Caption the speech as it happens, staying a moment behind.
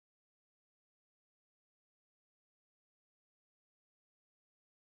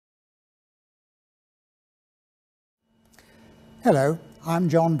Hello, I'm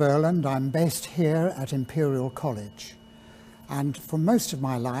John Burland. I'm based here at Imperial College, and for most of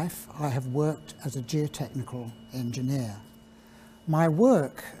my life I have worked as a geotechnical engineer. My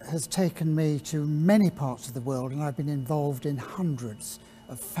work has taken me to many parts of the world, and I've been involved in hundreds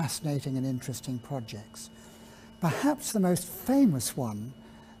of fascinating and interesting projects. Perhaps the most famous one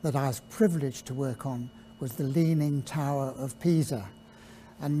that I was privileged to work on was the Leaning Tower of Pisa,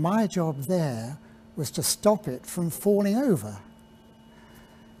 and my job there was to stop it from falling over.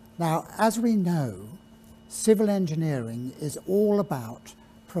 Now, as we know, civil engineering is all about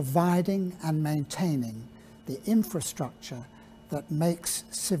providing and maintaining the infrastructure that makes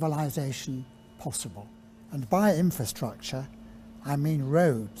civilization possible. And by infrastructure, I mean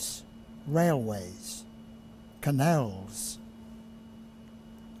roads, railways, canals,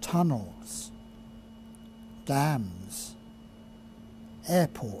 tunnels, dams,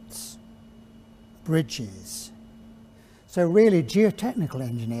 airports, bridges. So really, geotechnical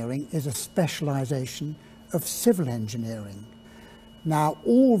engineering is a specialization of civil engineering. Now,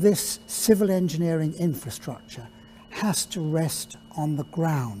 all this civil engineering infrastructure has to rest on the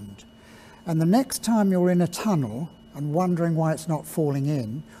ground. And the next time you're in a tunnel and wondering why it's not falling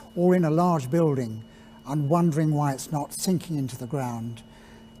in, or in a large building and wondering why it's not sinking into the ground,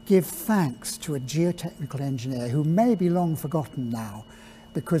 give thanks to a geotechnical engineer who may be long forgotten now,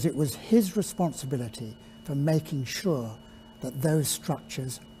 because it was his responsibility for making sure that those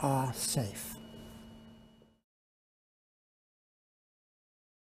structures are safe.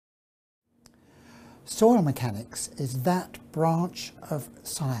 Soil mechanics is that branch of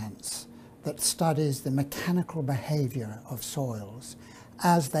science that studies the mechanical behaviour of soils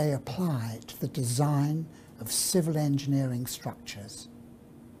as they apply to the design of civil engineering structures.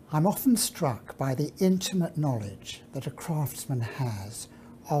 I'm often struck by the intimate knowledge that a craftsman has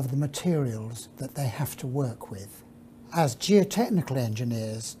of the materials that they have to work with. As geotechnical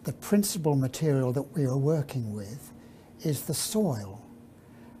engineers, the principal material that we are working with is the soil,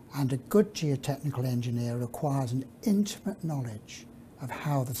 and a good geotechnical engineer requires an intimate knowledge of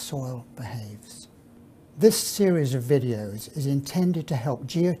how the soil behaves. This series of videos is intended to help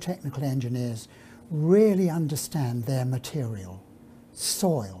geotechnical engineers really understand their material,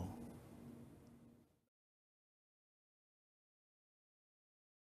 soil.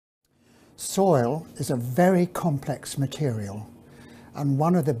 Soil is a very complex material, and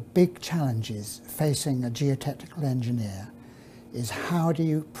one of the big challenges facing a geotechnical engineer is how do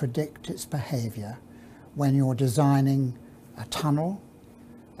you predict its behaviour when you're designing a tunnel,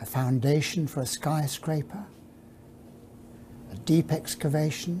 a foundation for a skyscraper, a deep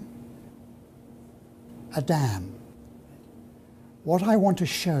excavation, a dam. What I want to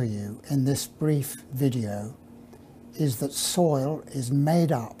show you in this brief video is that soil is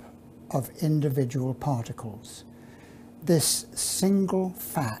made up of individual particles. This single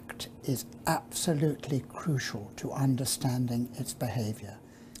fact is absolutely crucial to understanding its behaviour.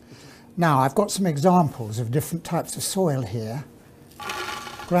 Now, I've got some examples of different types of soil here.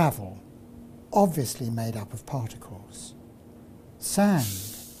 Gravel, obviously made up of particles. Sand,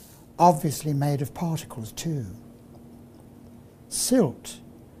 obviously made of particles too. Silt,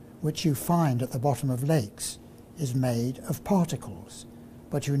 which you find at the bottom of lakes, is made of particles,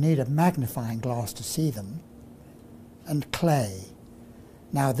 but you need a magnifying glass to see them. And clay.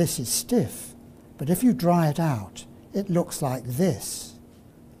 Now this is stiff, but if you dry it out, it looks like this.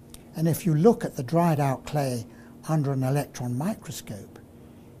 And if you look at the dried out clay under an electron microscope,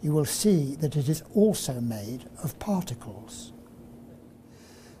 you will see that it is also made of particles.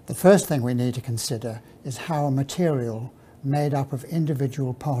 The first thing we need to consider is how a material made up of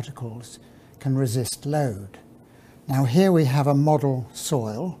individual particles can resist load. Now here we have a model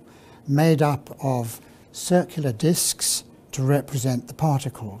soil made up of circular discs to represent the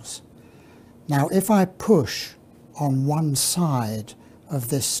particles. Now if I push on one side of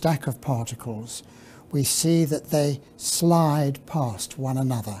this stack of particles, we see that they slide past one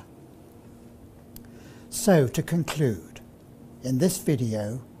another. So to conclude, in this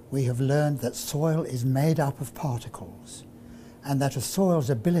video we have learned that soil is made up of particles, and that a soil's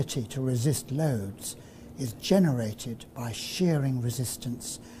ability to resist loads is generated by shearing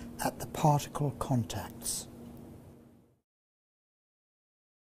resistance at the particle contacts.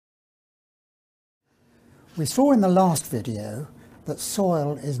 We saw in the last video that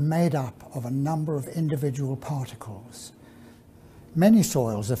soil is made up of a number of individual particles. Many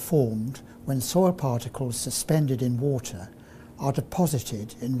soils are formed when soil particles suspended in water are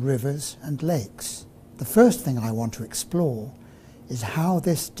deposited in rivers and lakes. The first thing I want to explore is how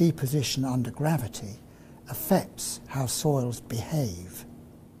this deposition under gravity affects how soils behave.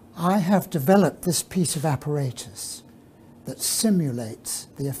 I have developed this piece of apparatus that simulates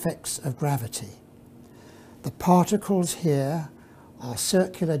the effects of gravity. The particles here are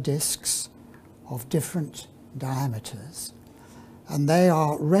circular discs of different diameters, and they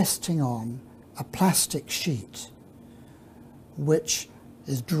are resting on a plastic sheet which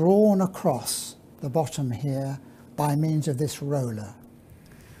is drawn across the bottom here by means of this roller.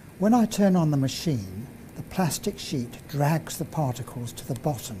 When I turn on the machine, the plastic sheet drags the particles to the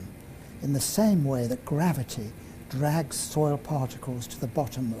bottom in the same way that gravity drags soil particles to the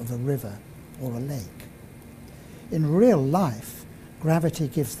bottom of a river or a lake. In real life, gravity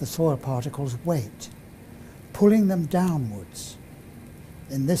gives the soil particles weight, pulling them downwards.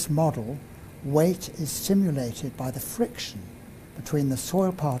 In this model, weight is simulated by the friction between the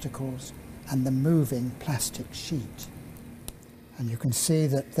soil particles and the moving plastic sheet. And you can see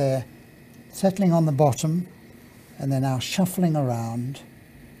that they're settling on the bottom and they're now shuffling around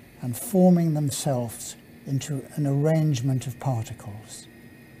and forming themselves into an arrangement of particles.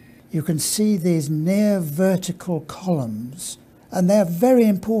 You can see these near vertical columns, and they're very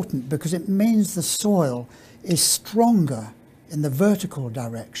important because it means the soil is stronger in the vertical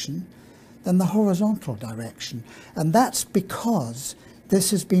direction than the horizontal direction. And that's because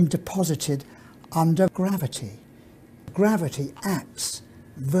this has been deposited under gravity. Gravity acts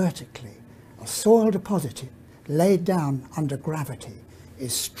vertically. A soil deposit laid down under gravity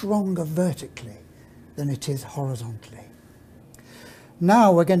is stronger vertically than it is horizontally.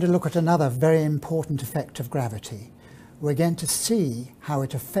 Now we're going to look at another very important effect of gravity. We're going to see how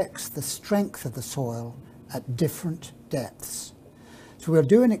it affects the strength of the soil at different depths. So we'll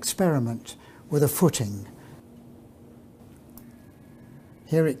do an experiment with a footing.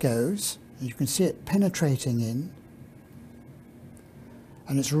 Here it goes. You can see it penetrating in,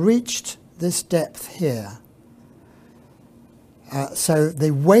 and it's reached this depth here. So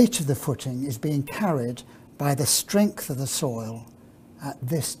the weight of the footing is being carried by the strength of the soil at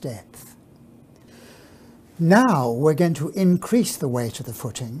this depth. Now we're going to increase the weight of the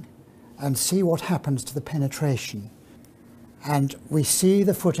footing and see what happens to the penetration. And we see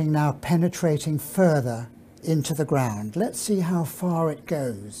the footing now penetrating further into the ground. Let's see how far it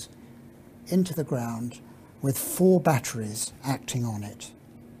goes into the ground with 4 batteries acting on it.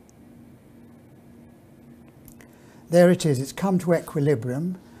 There it is, it's come to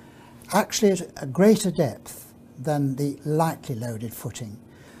equilibrium, actually at a greater depth than the lightly loaded footing.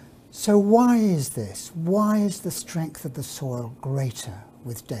 So why is this? Why is the strength of the soil greater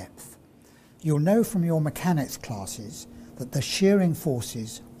with depth? You'll know from your mechanics classes that the shearing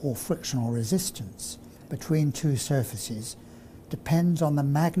forces or frictional resistance between two surfaces depends on the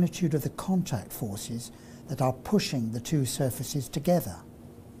magnitude of the contact forces that are pushing the two surfaces together.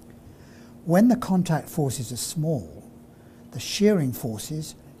 When the contact forces are small, the shearing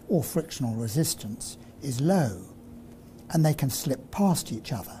forces or frictional resistance is low and they can slip past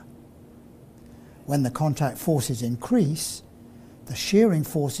each other. When the contact forces increase, the shearing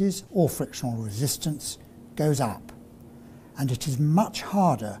forces or frictional resistance goes up, and it is much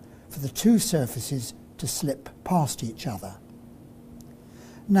harder for the two surfaces to slip past each other.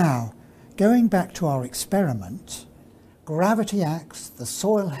 Now, going back to our experiment, gravity acts, the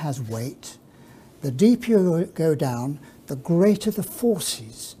soil has weight. The deeper you go down, the greater the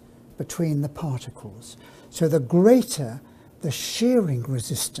forces between the particles. So the greater the shearing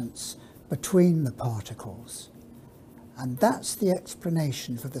resistance between the particles. And that's the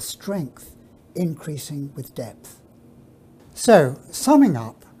explanation for the strength increasing with depth. So, summing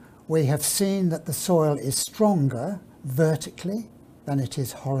up, we have seen that the soil is stronger vertically than it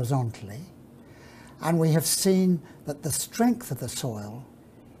is horizontally, and we have seen that the strength of the soil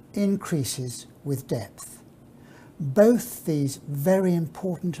increases with depth. Both these very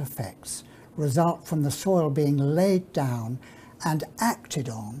important effects result from the soil being laid down and acted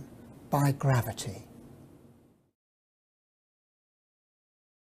on by gravity.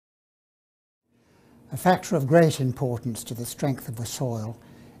 A factor of great importance to the strength of the soil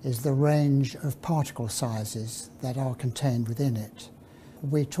is the range of particle sizes that are contained within it.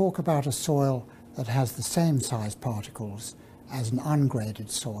 We talk about a soil that has the same size particles as an ungraded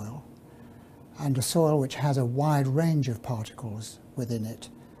soil, and a soil which has a wide range of particles within it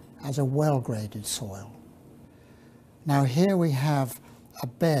as a well-graded soil. Now here we have a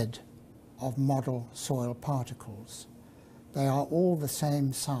bed of model soil particles. They are all the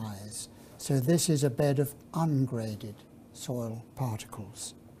same size, so this is a bed of ungraded soil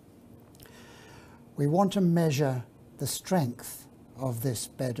particles. We want to measure the strength of this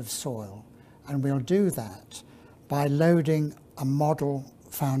bed of soil, and we'll do that by loading a model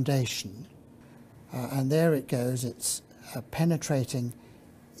foundation. And there it goes, it's penetrating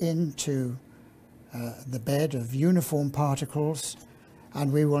into the bed of uniform particles,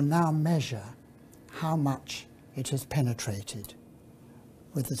 and we will now measure how much it has penetrated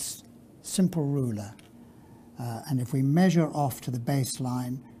with this simple ruler. And if we measure off to the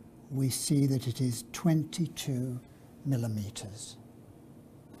baseline, we see that it is 22 millimeters.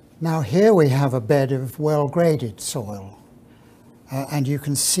 Now here we have a bed of well-graded soil, and you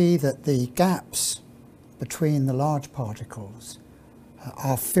can see that the gaps between the large particles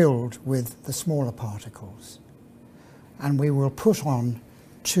are filled with the smaller particles. And we will put on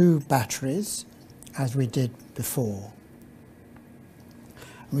 2 batteries, as we did before.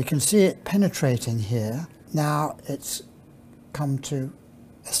 We can see it penetrating here. Now it's come to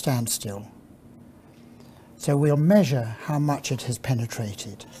a standstill. So we'll measure how much it has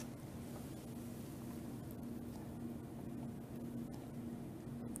penetrated.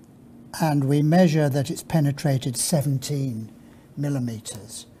 And we measure that it's penetrated 17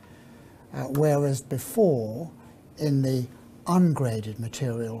 millimeters, whereas before, in the ungraded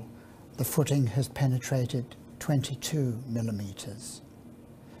material, the footing has penetrated 22 millimeters.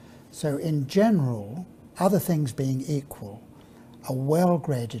 So in general, other things being equal, a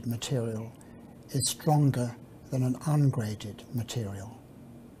well-graded material is stronger than an ungraded material.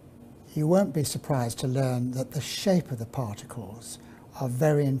 You won't be surprised to learn that the shape of the particles are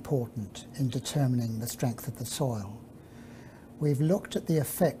very important in determining the strength of the soil. We've looked at the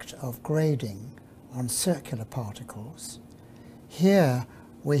effect of grading on circular particles. Here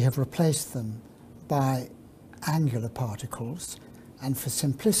we have replaced them by angular particles, and for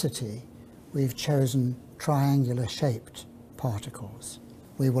simplicity we've chosen triangular shaped particles.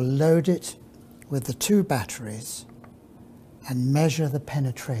 We will load it with the 2 batteries and measure the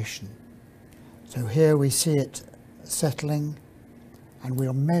penetration. So here we see it settling, and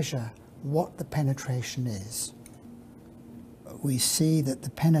we'll measure what the penetration is. We see that the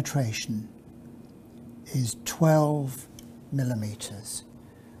penetration is 12 millimeters,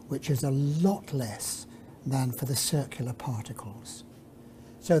 which is a lot less than for the circular particles.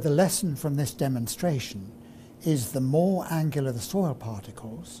 So the lesson from this demonstration is the more angular the soil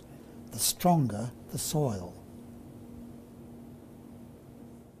particles, the stronger the soil.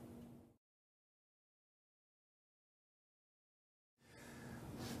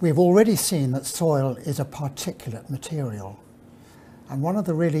 We've already seen that soil is a particulate material, and one of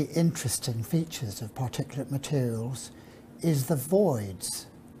the really interesting features of particulate materials is the voids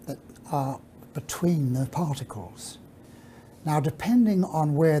that are between the particles. Now, depending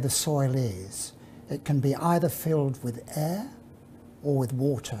on where the soil is, it can be either filled with air or with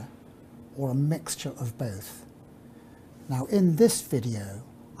water, or a mixture of both. Now, in this video,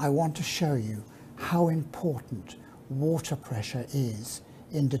 I want to show you how important water pressure is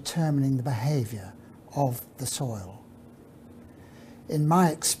in determining the behaviour of the soil. In my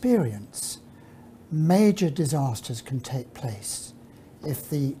experience, major disasters can take place if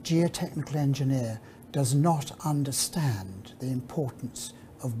the geotechnical engineer does not understand the importance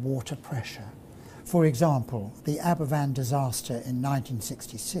of water pressure. For example, the Aberfan disaster in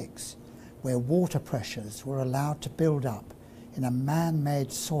 1966, where water pressures were allowed to build up in a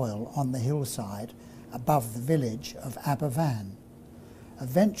man-made soil on the hillside above the village of Aberfan.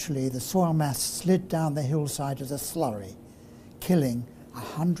 Eventually, the soil mass slid down the hillside as a slurry, killing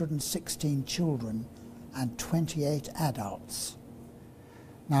 116 children and 28 adults.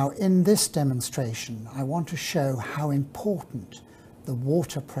 Now, in this demonstration, I want to show how important the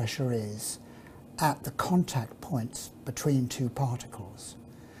water pressure is at the contact points between 2 particles.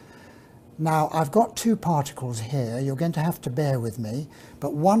 Now, I've got 2 particles here. You're going to have to bear with me,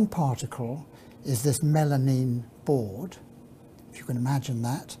 but one particle is this melamine board, if you can imagine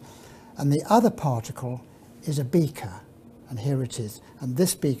that, and the other particle is a beaker, and here it is, and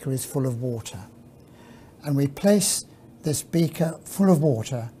this beaker is full of water. And we place this beaker full of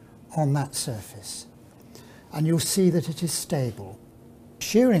water on that surface, and you'll see that it is stable.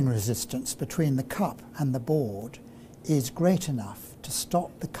 Shearing resistance between the cup and the board is great enough to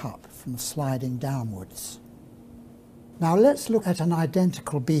stop the cup from sliding downwards. Now let's look at an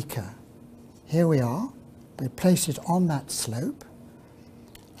identical beaker. Here we are. We'll place it on that slope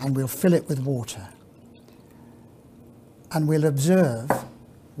and we'll fill it with water. And we'll observe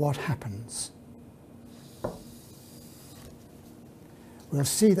what happens. We'll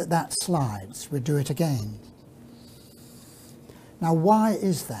see that that slides. We'll do it again. Now, why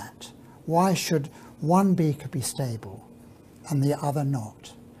is that? Why should one beaker be stable and the other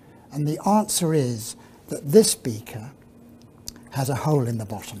not? And the answer is that this beaker has a hole in the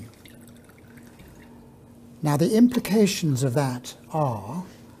bottom. Now, the implications of that are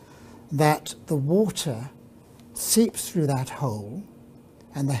that the water seeps through that hole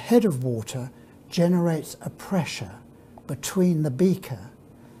and the head of water generates a pressure between the beaker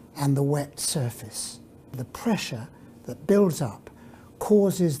and the wet surface. The pressure that builds up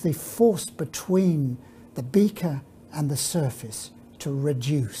causes the force between the beaker and the surface to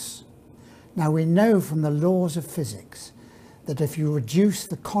reduce. Now we know from the laws of physics that if you reduce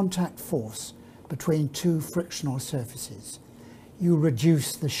the contact force between two frictional surfaces, you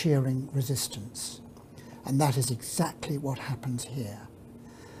reduce the shearing resistance. And that is exactly what happens here.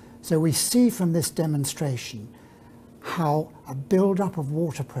 So we see from this demonstration how a build-up of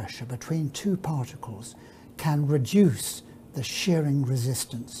water pressure between two particles can reduce the shearing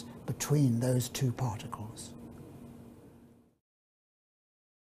resistance between those two particles.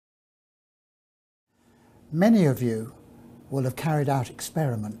 Many of you will have carried out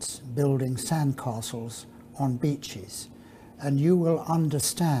experiments building sandcastles on beaches, and you will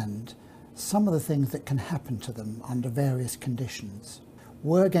understand some of the things that can happen to them under various conditions.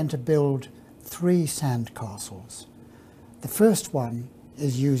 We're going to build 3 sandcastles. The first one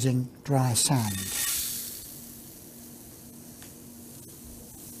is using dry sand.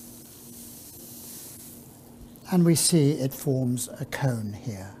 And we see it forms a cone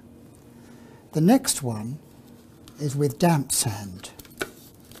here. The next one is with damp sand.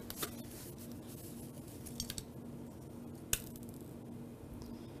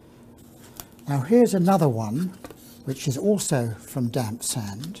 Now here's another one which is also from damp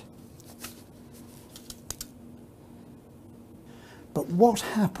sand. But what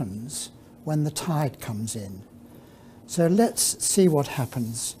happens when the tide comes in? So let's see what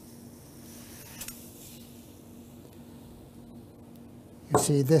happens. You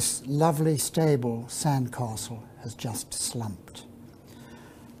see, this lovely stable sandcastle has just slumped.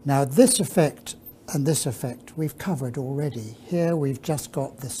 Now this effect and this effect we've covered already. Here we've just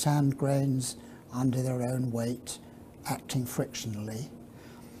got the sand grains under their own weight acting frictionally.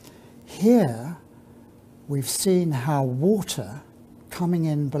 Here we've seen how water coming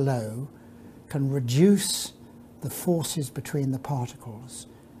in below can reduce the forces between the particles,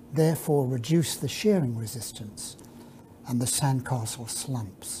 therefore reduce the shearing resistance, and the sandcastle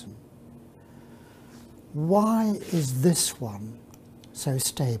slumps. Why is this one so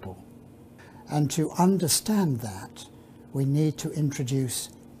stable? And to understand that, we need to introduce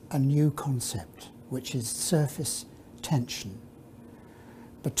a new concept, which is surface tension.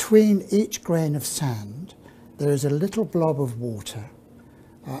 Between each grain of sand, there is a little blob of water,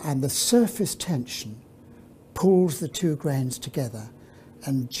 and the surface tension pulls the 2 grains together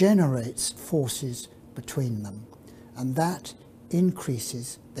and generates forces between them. And that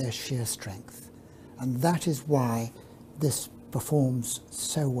increases their shear strength. And that is why this performs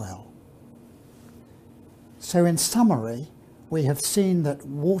so well. So in summary, we have seen that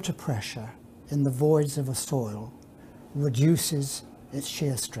water pressure in the voids of a soil reduces its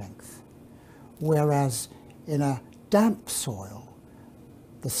shear strength, whereas in a damp soil,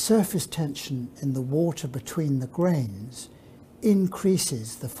 the surface tension in the water between the grains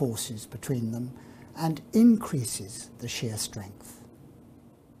increases the forces between them and increases the shear strength.